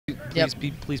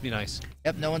Please be nice.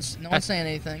 Yep, no one's saying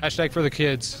anything. Hashtag for the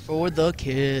kids. For the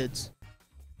kids.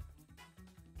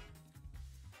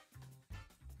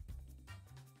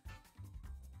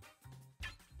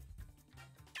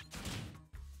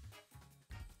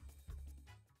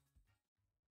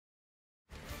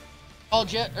 Oh,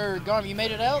 Garm, you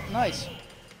made it out? Nice.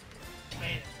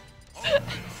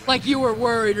 Like you were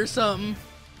worried or something.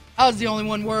 I was the only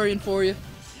one worrying for you.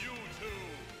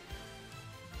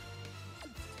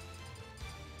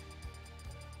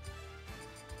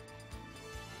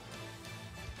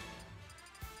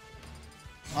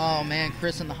 Oh man,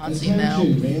 Chris in the hot seat now.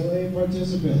 Melee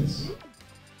participants.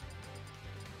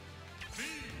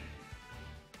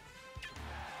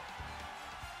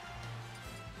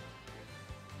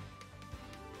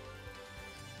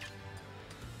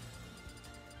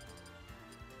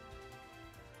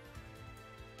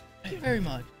 Thank you very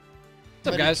much.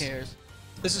 What's up, guys? Cares.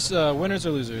 This is winners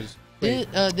or losers?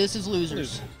 This is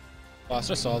losers.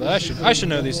 Lost. I saw that. I should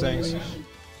know these things.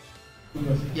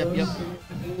 Yep.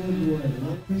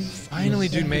 Finally,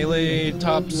 dude, melee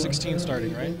top 16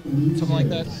 starting, right? Something like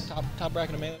that. Top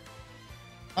bracket of melee.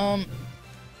 Calm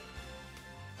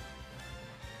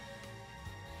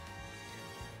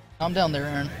down there,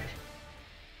 Aaron.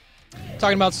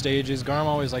 Talking about stages, Garm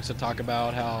always likes to talk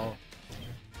about how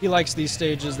he likes these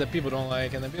stages that people don't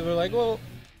like, and then people are like, "Well,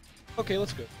 okay,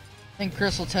 let's go." I think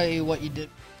Chris will tell you what you did,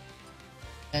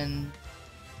 and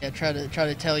yeah, try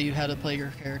to tell you how to play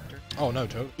your character. Oh no,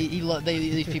 totally.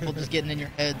 These people just getting in your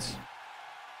heads.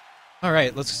 All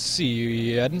right, let's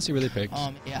see. Yeah, I didn't see where they picked.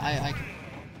 Yeah,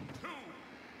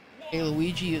 Hey,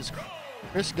 Luigi is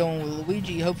Chris going with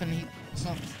Luigi, hoping he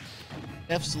something.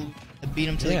 F's to beat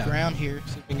him to the ground here.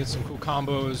 See if we can get some cool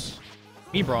combos.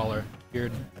 Me brawler,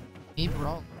 weird. Me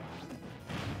brawler.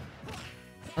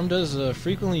 Garm does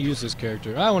frequently use this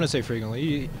character. I want to say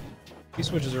frequently. He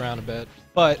switches around a bit,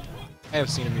 but I have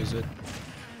seen him use it.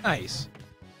 Nice.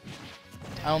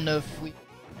 I don't know if we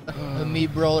a me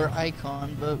brawler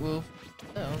icon, but we'll.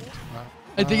 No.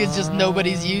 I think it's just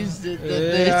nobody's used it.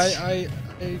 Yeah, I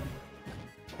think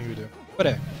we do.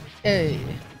 But hey.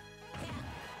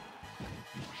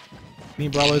 Me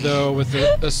brawler though with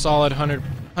a solid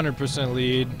 100%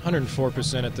 lead,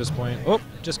 104% at this point. Oh,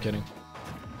 just kidding.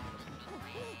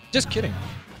 Just kidding.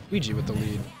 Luigi with the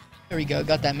lead. There we go.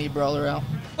 Got that me brawler out.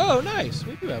 Oh, nice.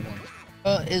 We do have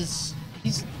one. Is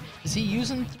he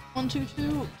using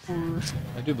 122 or?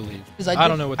 I do believe. I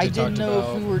don't know what they talked about. I didn't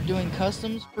know if we were doing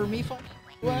customs for me fight.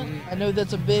 I know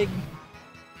that's a big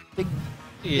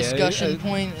discussion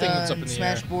point in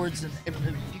Smash boards and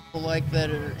people like that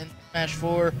are in Smash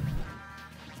 4.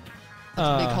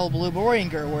 That's a big hullabaloo, but we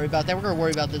ain't gonna worry about that. We're gonna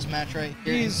worry about this match right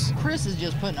here. Chris is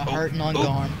just putting a hurting on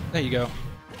Garm. There you go.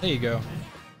 There you go.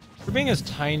 For being as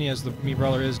tiny as the me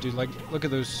brawler is, dude, like look at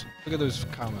those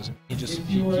combos.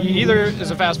 He either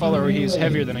is a fast follower or he's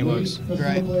heavier than he looks.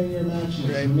 Right.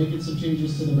 Making some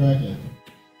changes to the bracket.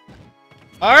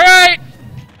 All right.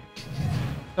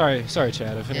 Sorry,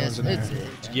 Chad. If anyone's in there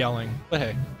yelling, but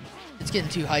hey, it's getting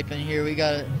too hype in here. We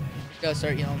gotta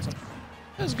start yelling something.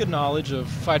 He has good knowledge of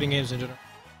fighting games in general.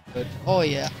 But oh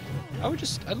yeah.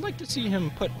 I'd like to see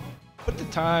him put the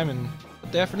time and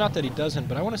put the effort. Not that he doesn't,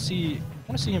 but I want to see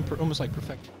him almost like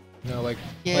perfect. You know, like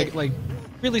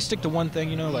really stick to one thing.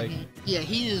 You know, like. Yeah,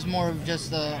 he is more of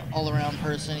just a all-around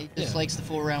person. He just likes to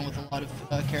fool around with a lot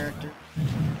of character.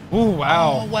 Ooh,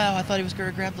 wow. Oh wow! I thought he was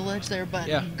gonna grab the ledge there, but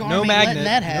no magnet.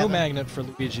 That happen. No magnet for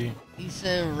Luigi. He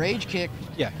said rage kick.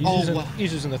 Yeah,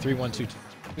 he's using the 3-1-2.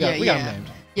 We got him named.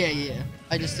 Yeah.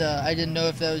 I didn't know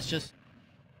if that was just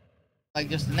a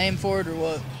name for it or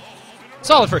what.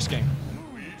 Solid first game.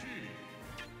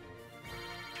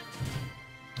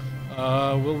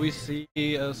 Will we see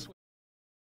a switch?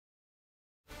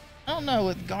 I don't know,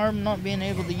 with Garm not being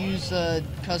able to use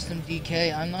custom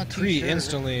DK, I'm not too sure.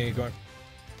 Instantly going.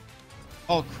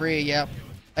 Oh, Kree, yeah.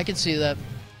 I can see that.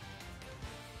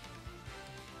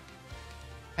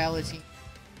 Paladin.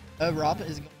 Rob,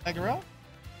 is it going back to Rob?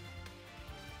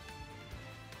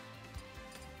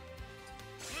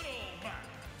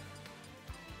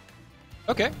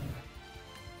 Okay.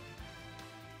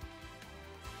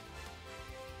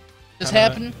 This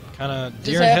happened? Kind of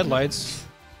deer in headlights.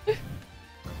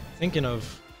 Thinking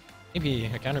of maybe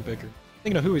a counter picker.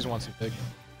 Thinking of who he wants to pick.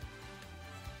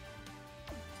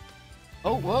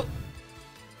 Oh, what?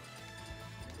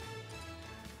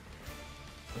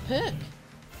 Pick.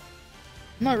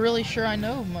 I'm not really sure I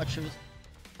know much of it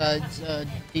besides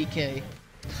DK.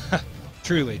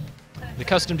 Truly. The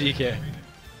custom DK.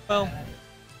 Well,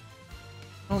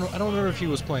 I don't remember if he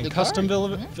was playing custom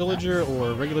villager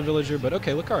or regular villager, but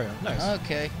okay, Lucario. Nice.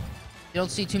 Okay. You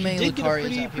don't see too many did get a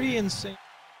Lucarios out pretty here. insane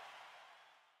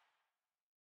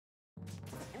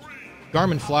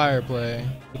Garm and Flyer play.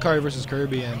 Lucario versus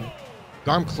Kirby, and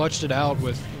Garm clutched it out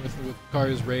with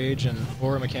Lucario's Rage and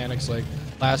Aura mechanics, like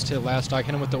last hit, last stock,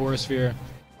 hit him with the Aura Sphere.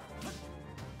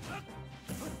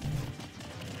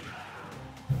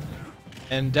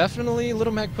 And definitely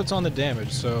Little Mac puts on the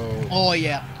damage, so... Oh,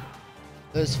 yeah.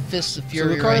 Those Fists of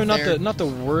Fury so Lucario, right there. not the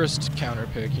worst counter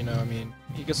pick, you know, I mean,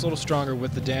 he gets a little stronger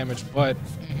with the damage, but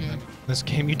in this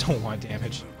game you don't want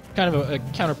damage. Kind of a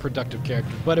counterproductive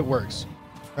character, but it works.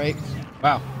 Right?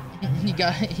 Wow. you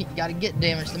gotta get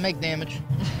damage to make damage.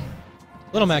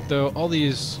 Little Mac, though, all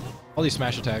these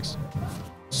smash attacks,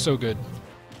 so good.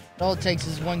 All it takes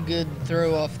is one good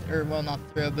throw off, or well, not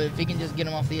throw, but if he can just get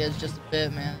him off the edge just a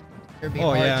bit, man. There'd be a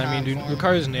hard I time mean, dude, for him.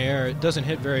 Lucario's Nair, it doesn't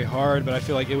hit very hard, but I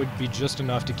feel like it would be just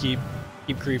enough to keep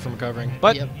Kree from recovering.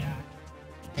 But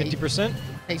 50%.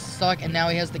 Takes the stock, and now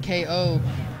he has the KO.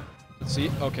 Let's see.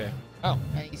 Okay. Wow.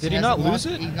 Did he hasn't not lost,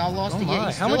 lose it? He's not lost Oh it yet. my. He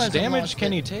How still much hasn't damage lost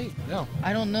can it. he take? No.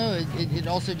 I don't know. It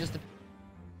also just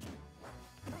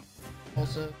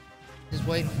also just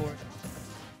waiting for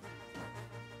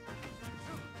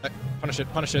it. Punish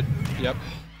it. Punish it. Yep.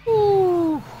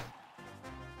 Ooh.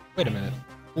 Wait a minute.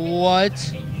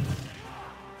 What?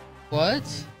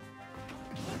 What?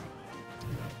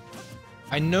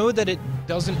 I know that it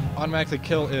doesn't automatically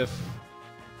kill if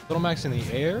Little Mac's in the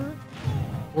air,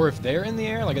 or if they're in the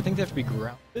air. Like, I think they have to be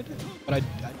grounded, but I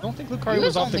don't think Lucario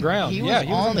was off the ground. He was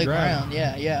on the ground.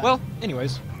 Yeah. Well,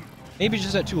 anyways, maybe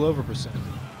just at too low of a percent.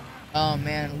 Oh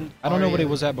man. I don't know what he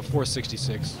was at before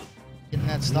 66. Getting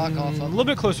that stock off A of. little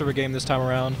bit closer of a game this time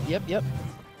around. Yep.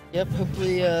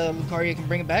 Hopefully, Lucario can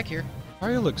bring it back here.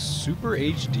 Lucario looks super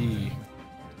HD.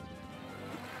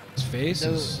 His face,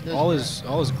 Those all his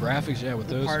graphics, yeah, with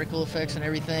the those. particle effects and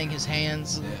everything. His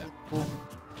hands. Yeah. Cool.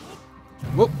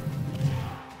 Whoop.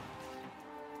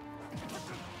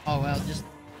 Oh wow, just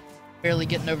barely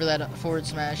getting over that forward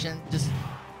smash, and just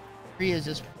Rhea's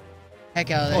just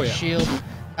heck out of that shield.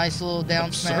 Nice little down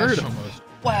Absurd smash. almost.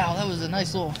 Wow, that was a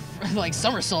nice little like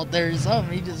somersault there or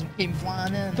something. He just came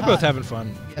flying in. They're hot. both having fun,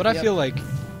 Yep, but I yep. feel like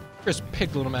Chris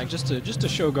picked Little Mac just to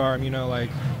show Garm, you know, like,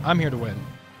 I'm here to win.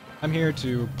 I'm here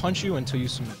to punch you until you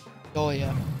submit. Oh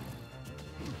yeah.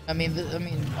 I mean,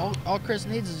 all Chris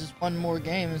needs is just one more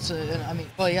game. And so, I mean,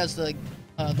 well, he has the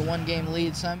one game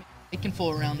lead, so I mean, it can fool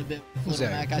around a bit with Little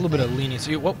Mac. A little bit of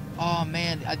leniency. Whoa. Oh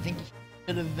man, I think he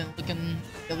should have been looking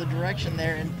the other direction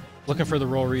there and. Looking for the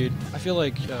roll read. I feel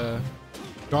like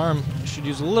Garm should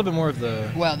use a little bit more of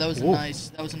the. Wow, that was Whoa. nice.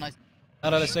 That was a nice.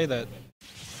 How did I say that?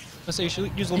 I say you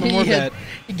should use a little bit more of that.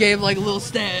 He gave like a little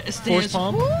stance. Force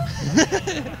pump.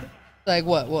 Like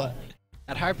what? What?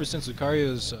 At high percent,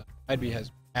 Lucario's side B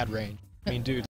has mad range. I mean, dude.